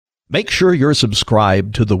Make sure you're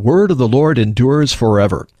subscribed to The Word of the Lord Endures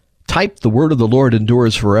Forever. Type The Word of the Lord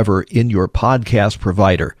Endures Forever in your podcast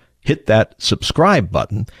provider. Hit that subscribe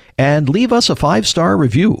button and leave us a 5-star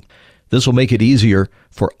review. This will make it easier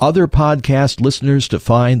for other podcast listeners to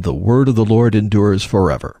find The Word of the Lord Endures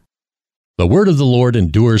Forever. The Word of the Lord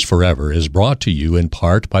Endures Forever is brought to you in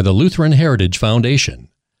part by the Lutheran Heritage Foundation.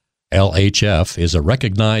 LHF is a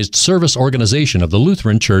recognized service organization of the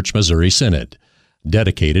Lutheran Church Missouri Synod,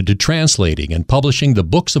 dedicated to translating and publishing the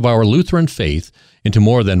books of our Lutheran faith into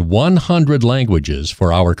more than 100 languages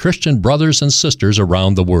for our Christian brothers and sisters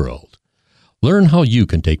around the world. Learn how you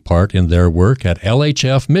can take part in their work at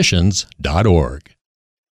lhfmissions.org.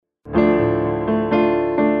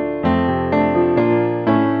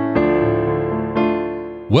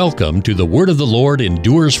 Welcome to The Word of the Lord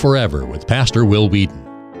Endures Forever with Pastor Will Weedon.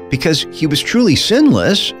 Because he was truly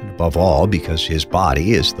sinless, and above all, because his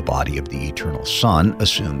body is the body of the eternal Son,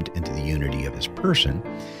 assumed into the unity of his person,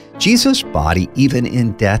 Jesus' body, even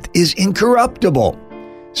in death, is incorruptible.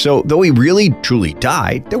 So, though he really truly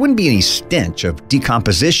died, there wouldn't be any stench of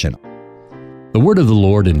decomposition. The Word of the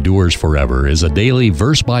Lord Endures Forever is a daily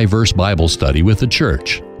verse-by-verse Bible study with the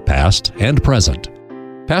church, past and present.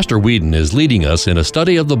 Pastor Weedon is leading us in a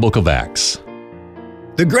study of the book of Acts.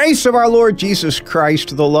 The grace of our Lord Jesus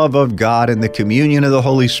Christ, the love of God, and the communion of the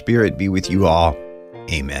Holy Spirit be with you all.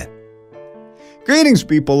 Amen. Greetings,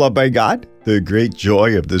 people loved by God. The great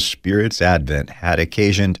joy of the Spirit's advent had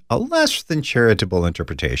occasioned a less than charitable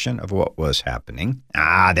interpretation of what was happening.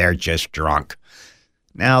 They're just drunk.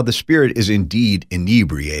 Now, the Spirit is indeed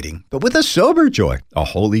inebriating, but with a sober joy, a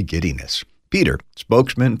holy giddiness. Peter,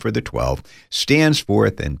 spokesman for the 12, stands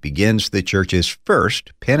forth and begins the church's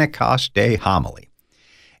first Pentecost Day homily.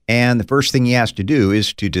 And the first thing he has to do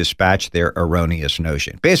is to dispatch their erroneous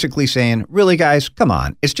notion, basically saying, really, guys, come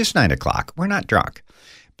on, it's just 9 o'clock. We're not drunk.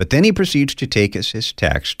 But then he proceeds to take as his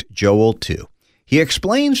text Joel 2. He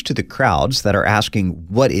explains to the crowds that are asking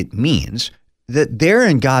what it means that there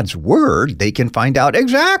in God's word, they can find out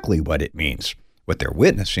exactly what it means. What they're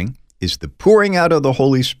witnessing is the pouring out of the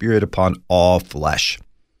Holy Spirit upon all flesh.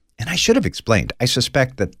 And I should have explained, I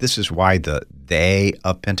suspect that this is why the they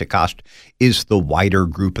of Pentecost is the wider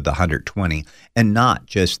group of the 120 and not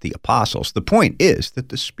just the apostles. The point is that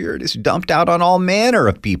the Spirit is dumped out on all manner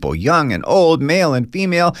of people, young and old, male and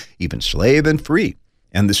female, even slave and free.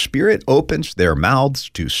 And the Spirit opens their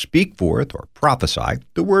mouths to speak forth or prophesy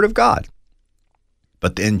the word of God.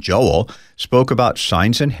 But then Joel spoke about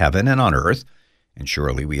signs in heaven and on earth, and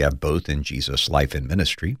surely we have both in Jesus' life and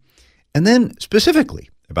ministry, and then specifically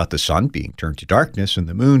about the sun being turned to darkness and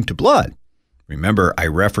the moon to blood. Remember, I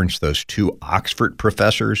referenced those two Oxford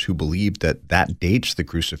professors who believed that that dates the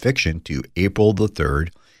crucifixion to April the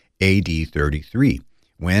 3rd, AD 33,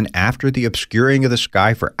 when, after the obscuring of the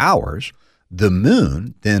sky for hours, the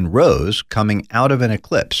moon then rose coming out of an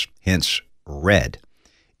eclipse, hence red.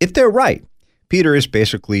 If they're right, Peter is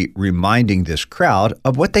basically reminding this crowd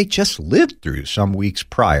of what they just lived through some weeks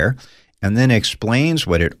prior, and then explains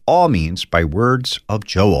what it all means by words of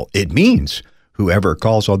Joel. It means whoever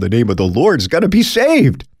calls on the name of the Lord is going to be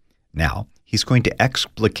saved. Now, he's going to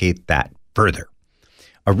explicate that further.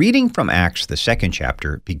 A reading from Acts, the 2nd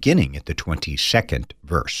chapter, beginning at the 22nd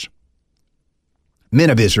verse.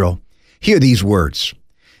 Men of Israel, hear these words.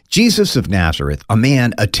 Jesus of Nazareth, a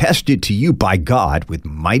man attested to you by God with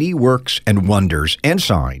mighty works and wonders and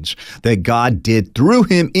signs that God did through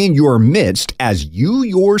him in your midst, as you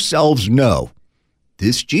yourselves know.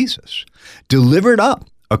 This Jesus, delivered up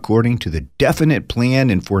according to the definite plan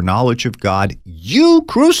and foreknowledge of God, you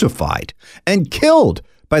crucified and killed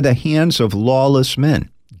by the hands of lawless men.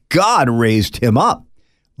 God raised him up,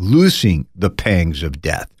 loosing the pangs of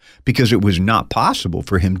death, because it was not possible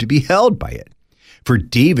for him to be held by it. For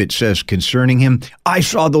David says concerning him, I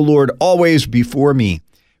saw the Lord always before me,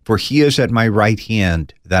 for he is at my right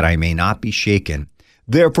hand, that I may not be shaken.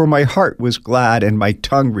 Therefore my heart was glad, and my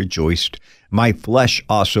tongue rejoiced. My flesh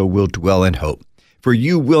also will dwell in hope. For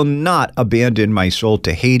you will not abandon my soul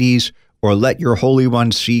to Hades, or let your Holy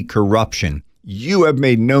One see corruption. You have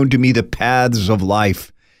made known to me the paths of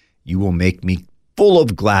life. You will make me full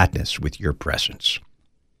of gladness with your presence.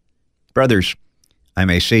 Brothers, I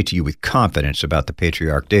may say to you with confidence about the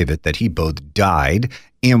patriarch David that he both died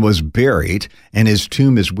and was buried, and his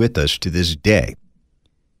tomb is with us to this day.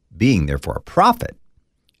 Being therefore a prophet,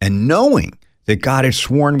 and knowing that God had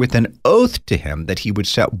sworn with an oath to him that he would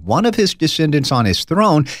set one of his descendants on his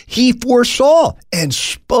throne, he foresaw and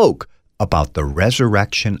spoke about the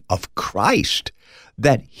resurrection of Christ,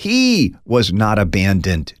 that he was not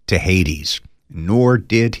abandoned to Hades, nor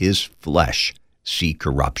did his flesh see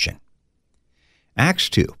corruption. Acts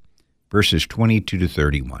 2, verses 22 to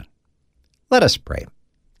 31. Let us pray.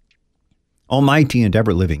 Almighty and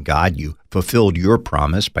ever-living God, you fulfilled your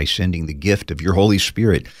promise by sending the gift of your Holy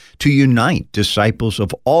Spirit to unite disciples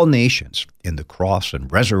of all nations in the cross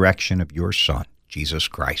and resurrection of your Son, Jesus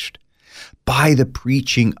Christ. By the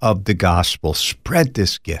preaching of the gospel, spread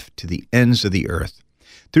this gift to the ends of the earth.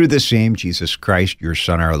 Through the same Jesus Christ, your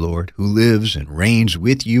Son, our Lord, who lives and reigns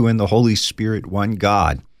with you in the Holy Spirit, one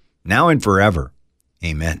God, now and forever.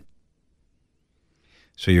 Amen.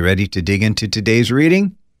 So you ready to dig into today's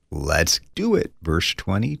reading? Let's do it. Verse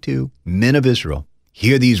 22, Men of Israel,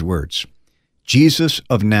 hear these words. Jesus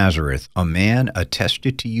of Nazareth, a man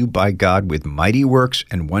attested to you by God with mighty works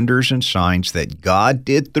and wonders and signs that God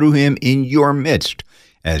did through him in your midst,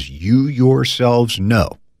 as you yourselves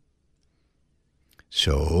know.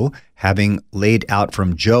 So, having laid out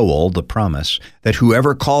from Joel the promise that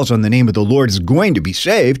whoever calls on the name of the Lord is going to be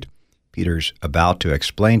saved, Peter's about to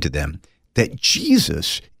explain to them that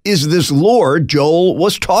Jesus is this Lord Joel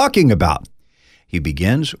was talking about. He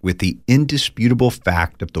begins with the indisputable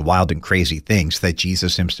fact of the wild and crazy things that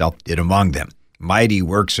Jesus himself did among them, mighty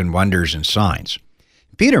works and wonders and signs.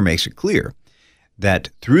 Peter makes it clear that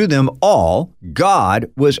through them all,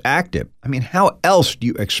 God was active. I mean, how else do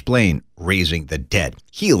you explain raising the dead,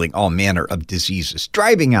 healing all manner of diseases,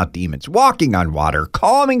 driving out demons, walking on water,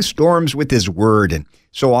 calming storms with his word, and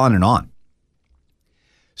so on and on?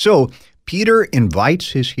 So, Peter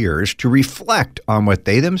invites his hearers to reflect on what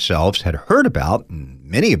they themselves had heard about, and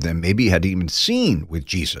many of them maybe had even seen with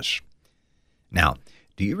Jesus. Now,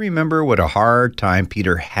 do you remember what a hard time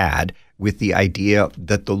Peter had with the idea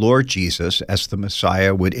that the Lord Jesus, as the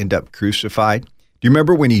Messiah, would end up crucified? Do you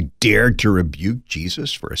remember when he dared to rebuke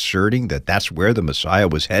Jesus for asserting that that's where the Messiah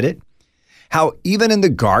was headed? How even in the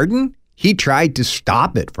garden, he tried to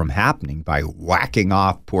stop it from happening by whacking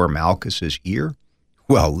off poor Malchus's ear?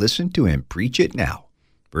 Well, listen to him preach it now.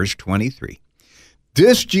 Verse 23.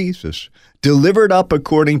 This Jesus, delivered up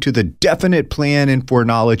according to the definite plan and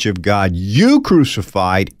foreknowledge of God, you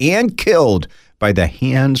crucified and killed by the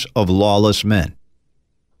hands of lawless men.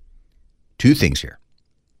 Two things here.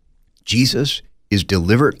 Jesus is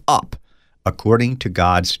delivered up according to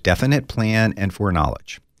God's definite plan and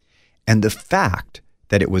foreknowledge. And the fact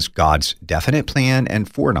that it was God's definite plan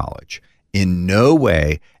and foreknowledge in no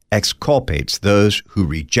way exculpates those who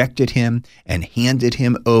rejected him and handed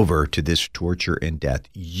him over to this torture and death.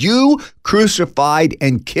 You crucified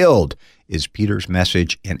and killed is Peter's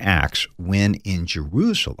message in Acts when in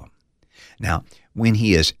Jerusalem. Now, when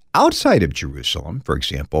he is outside of Jerusalem, for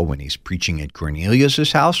example, when he's preaching at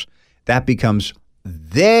Cornelius' house, that becomes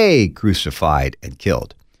they crucified and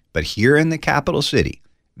killed. But here in the capital city,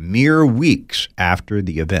 mere weeks after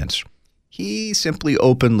the events, he simply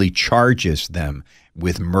openly charges them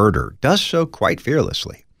with murder, does so quite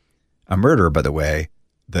fearlessly. A murder, by the way,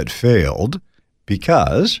 that failed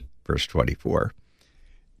because, verse 24,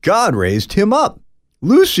 God raised him up,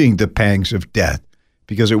 loosing the pangs of death,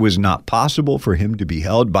 because it was not possible for him to be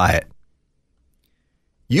held by it.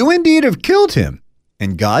 You indeed have killed him,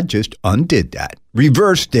 and God just undid that,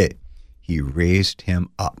 reversed it. He raised him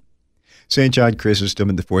up. St. John Chrysostom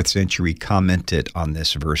in the 4th century commented on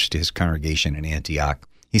this verse to his congregation in Antioch.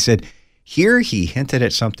 He said, here he hinted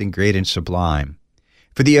at something great and sublime.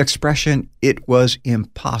 For the expression, it was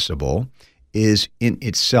impossible, is in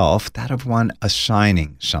itself that of one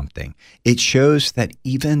assigning something. It shows that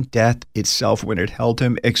even death itself, when it held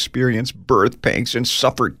him, experienced birth pangs and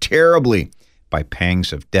suffered terribly. By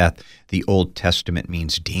pangs of death, the Old Testament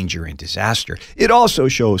means danger and disaster. It also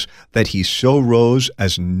shows that he so rose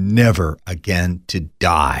as never again to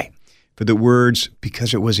die. For the words,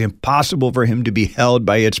 because it was impossible for him to be held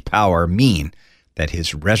by its power, mean that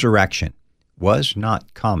his resurrection was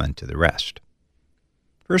not common to the rest.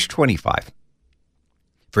 Verse 25.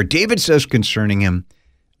 For David says concerning him,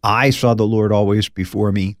 I saw the Lord always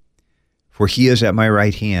before me, for he is at my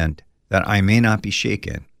right hand, that I may not be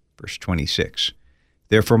shaken. Verse 26.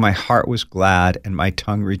 Therefore my heart was glad and my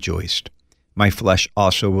tongue rejoiced. My flesh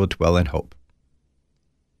also will dwell in hope.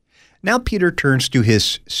 Now Peter turns to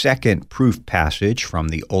his second proof passage from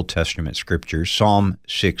the Old Testament scriptures, Psalm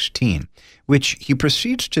 16, which he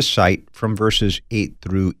proceeds to cite from verses 8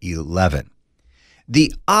 through 11.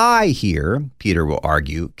 The I here, Peter will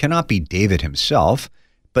argue, cannot be David himself,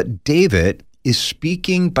 but David is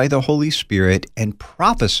speaking by the Holy Spirit and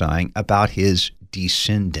prophesying about his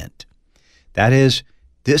descendant. That is,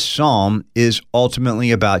 this psalm is ultimately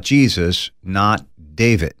about Jesus, not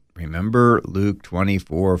David. Remember Luke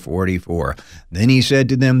 24:44. Then he said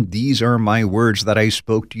to them, these are my words that I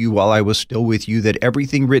spoke to you while I was still with you, that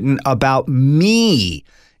everything written about me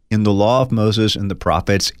in the law of Moses and the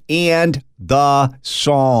prophets and the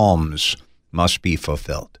Psalms must be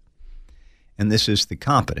fulfilled. And this is the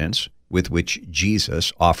confidence with which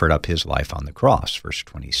Jesus offered up his life on the cross. Verse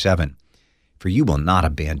 27, "For you will not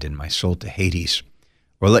abandon my soul to Hades,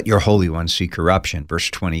 or let your Holy One see corruption." Verse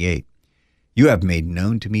 28, "You have made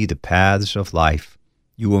known to me the paths of life.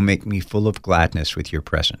 You will make me full of gladness with your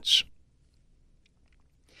presence."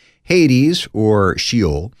 Hades, or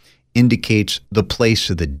Sheol, indicates the place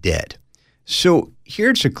of the dead. So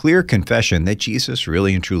here it's a clear confession that Jesus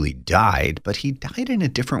really and truly died, but he died in a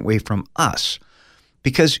different way from us.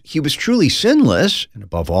 Because he was truly sinless, and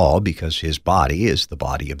above all, because his body is the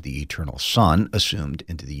body of the eternal Son, assumed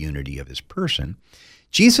into the unity of his person,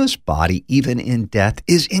 Jesus' body, even in death,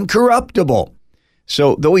 is incorruptible.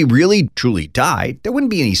 So though he really truly died, there wouldn't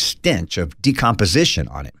be any stench of decomposition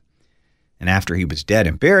on him. And after he was dead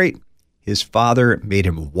and buried, his Father made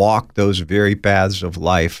him walk those very paths of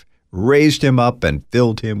life, raised him up, and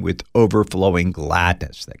filled him with overflowing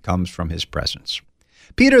gladness that comes from his presence.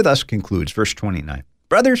 Peter thus concludes, verse 29,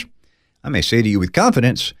 "Brothers, I may say to you with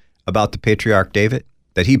confidence about the patriarch David,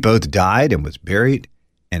 that he both died and was buried,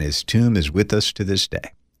 and his tomb is with us to this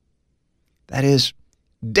day." That is,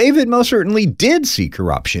 David most certainly did see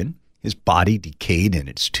corruption. His body decayed in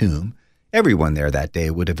its tomb. Everyone there that day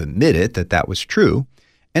would have admitted that that was true.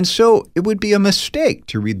 And so it would be a mistake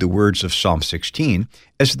to read the words of Psalm 16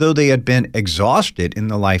 as though they had been exhausted in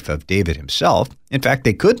the life of David himself. In fact,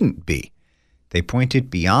 they couldn't be. They pointed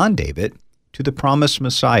beyond David to the promised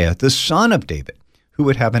Messiah, the Son of David, who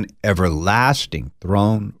would have an everlasting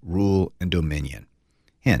throne, rule, and dominion.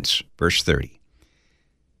 Hence, verse 30,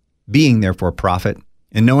 "Being therefore a prophet,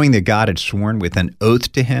 and knowing that God had sworn with an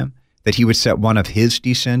oath to him that he would set one of his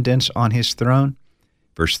descendants on his throne,"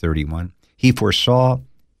 verse 31, "he foresaw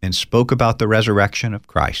and spoke about the resurrection of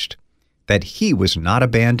Christ, that he was not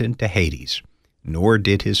abandoned to Hades, nor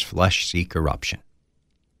did his flesh see corruption."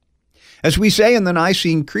 As we say in the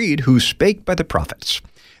Nicene Creed, "Who spake by the prophets,"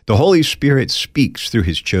 the Holy Spirit speaks through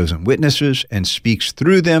his chosen witnesses and speaks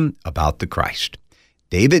through them about the Christ.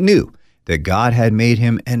 David knew that God had made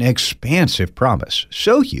him an expansive promise,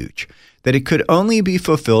 so huge that it could only be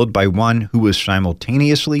fulfilled by one who was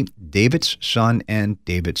simultaneously David's son and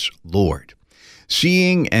David's Lord.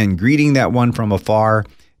 Seeing and greeting that one from afar,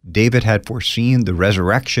 David had foreseen the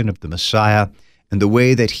resurrection of the Messiah and the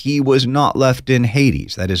way that he was not left in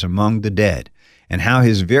Hades, that is, among the dead, and how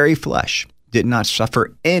his very flesh did not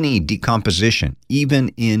suffer any decomposition, even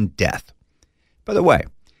in death. By the way,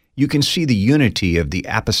 you can see the unity of the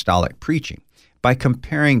apostolic preaching by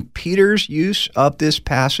comparing Peter's use of this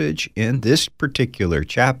passage in this particular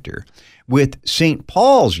chapter with St.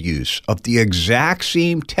 Paul's use of the exact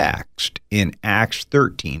same text in Acts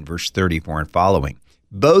 13, verse 34 and following.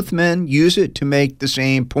 Both men use it to make the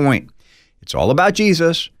same point. It's all about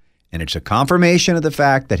Jesus, and it's a confirmation of the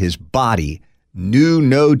fact that his body knew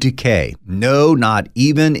no decay, no, not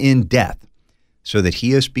even in death, so that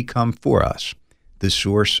he has become for us the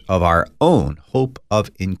source of our own hope of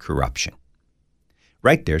incorruption.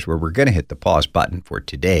 Right there's where we're going to hit the pause button for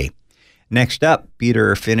today. Next up,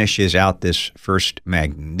 Peter finishes out this first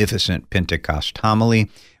magnificent Pentecost homily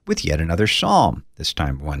with yet another psalm, this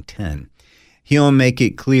time 110. He'll make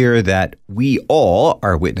it clear that we all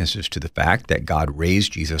are witnesses to the fact that God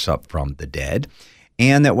raised Jesus up from the dead,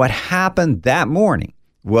 and that what happened that morning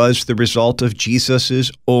was the result of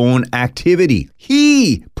Jesus' own activity.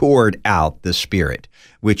 He poured out the Spirit,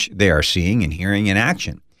 which they are seeing and hearing in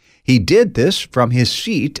action. He did this from his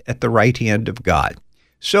seat at the right hand of God.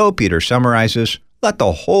 So Peter summarizes, "Let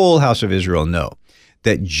the whole house of Israel know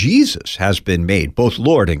that Jesus has been made both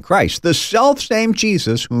Lord and Christ, the selfsame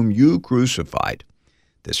Jesus whom you crucified."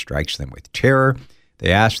 This strikes them with terror.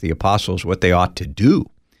 They ask the apostles what they ought to do.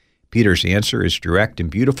 Peter's answer is direct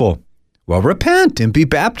and beautiful. "Well, repent and be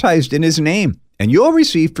baptized in his name, and you'll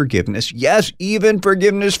receive forgiveness, yes, even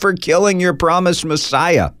forgiveness for killing your promised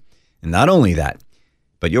Messiah. And not only that,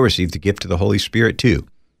 but you'll receive the gift of the Holy Spirit too,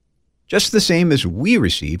 just the same as we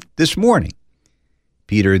received this morning."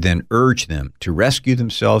 Peter then urged them to rescue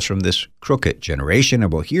themselves from this crooked generation,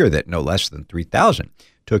 and we'll hear that no less than 3,000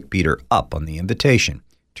 took Peter up on the invitation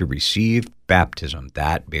to receive baptism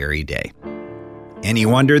that very day. Any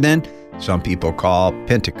wonder then, some people call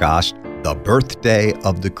Pentecost the birthday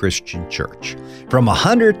of the Christian church, from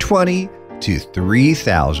 120 to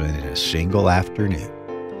 3,000 in a single afternoon.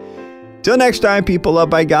 Till next time, people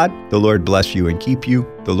loved by God, the Lord bless you and keep you.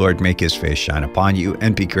 The Lord make his face shine upon you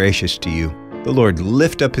and be gracious to you. The Lord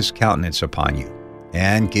lift up his countenance upon you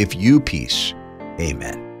and give you peace.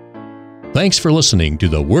 Amen. Thanks for listening to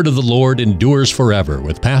The Word of the Lord Endures Forever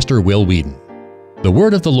with Pastor Will Weedon. The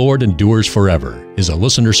Word of the Lord Endures Forever is a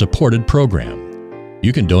listener-supported program.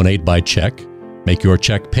 You can donate by check, make your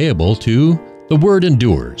check payable to The Word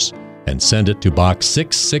Endures, and send it to Box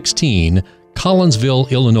 616,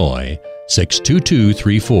 Collinsville, Illinois,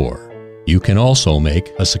 62234. You can also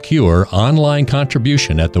make a secure online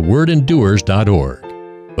contribution at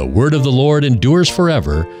thewordendures.org. The Word of the Lord Endures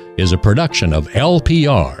Forever is a production of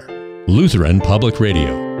LPR, Lutheran Public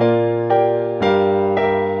Radio.